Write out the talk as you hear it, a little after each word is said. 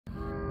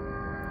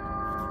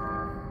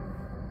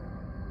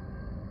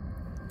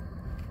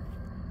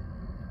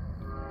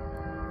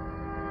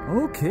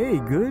Okay,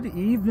 good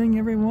evening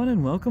everyone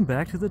and welcome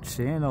back to the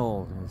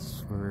channel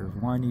as we're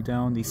winding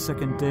down the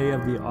second day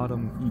of the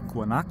autumn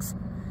equinox.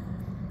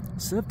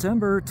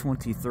 September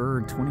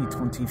 23rd,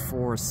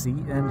 2024,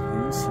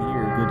 CN Hayes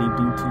here. Good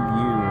evening to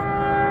you.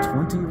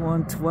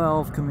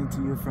 2112 coming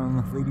to you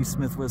from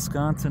Ladysmith,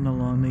 Wisconsin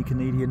along the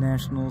Canadian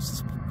National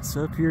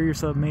Superior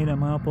Sub-Main at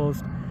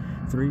milepost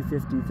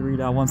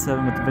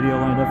 353.17 with the video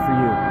lined up for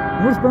you.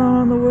 Northbound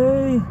on the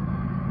way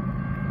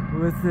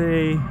with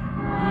a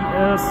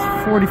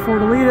ES44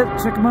 to lead it.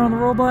 Check them out on the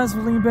roll blast.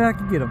 We'll lean back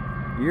and get them.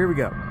 Here we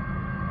go.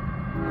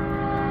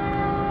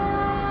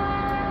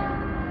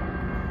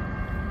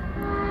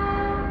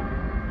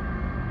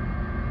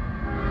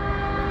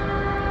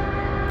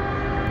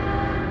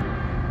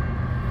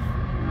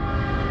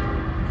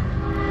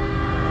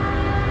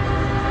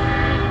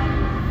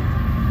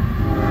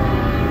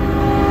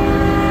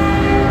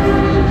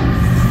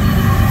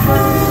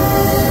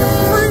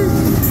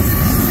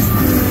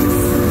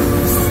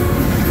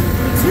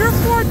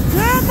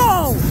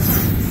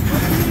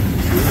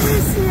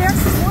 GECX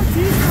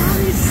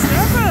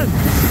 2037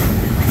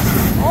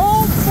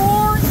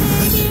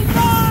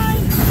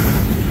 O489.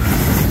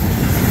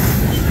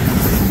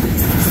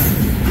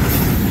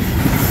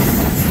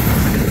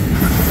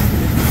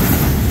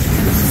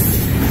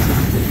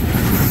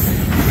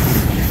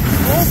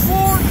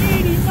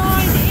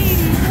 O489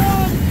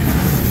 81.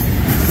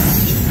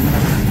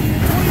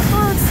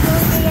 23rd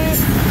started at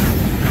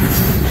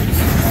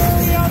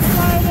very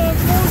outside of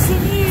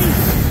Mosinee.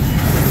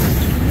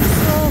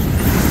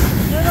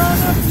 Head on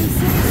up to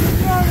Citizen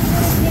Yard and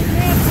we'll take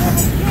hands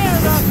over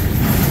Canada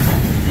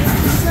and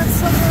be sent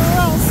somewhere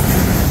else.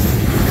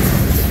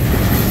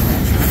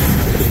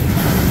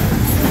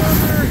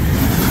 Whatever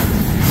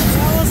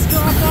ballast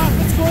drop off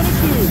it's going to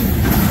do.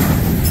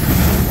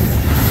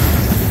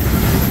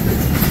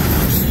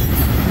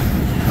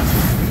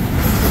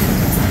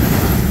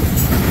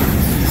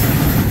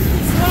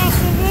 This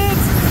last event,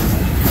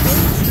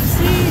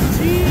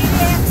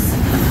 GECX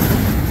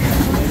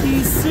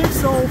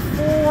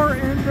 2604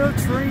 and the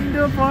train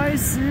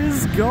device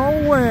is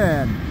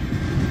going.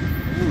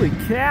 Holy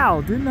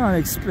cow, did not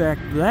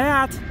expect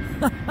that.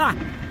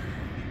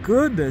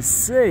 Goodness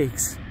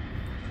sakes.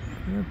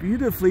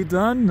 Beautifully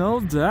done, no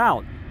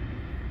doubt.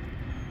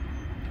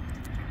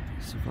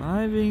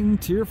 Surviving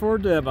Tier 4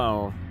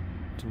 demo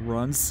to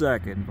run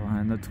second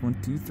behind the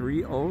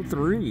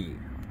 2303.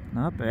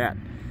 Not bad.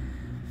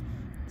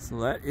 So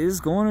that is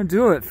going to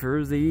do it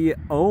for the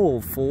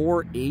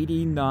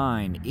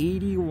O489,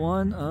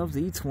 81 of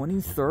the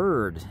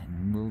 23rd.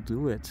 And we'll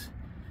do it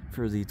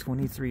for the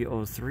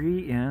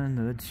 2303 and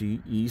the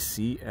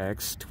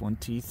GECX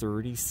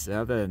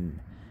 2037.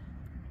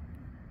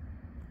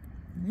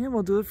 And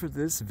we'll do it for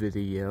this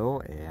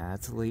video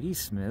at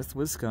Ladysmith,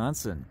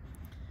 Wisconsin.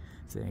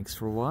 Thanks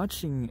for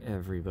watching,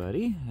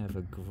 everybody. Have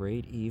a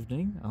great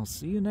evening. I'll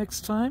see you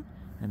next time,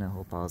 and I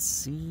hope I'll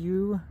see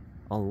you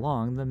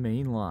along the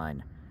main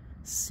line.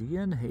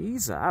 CN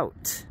Hayes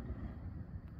out.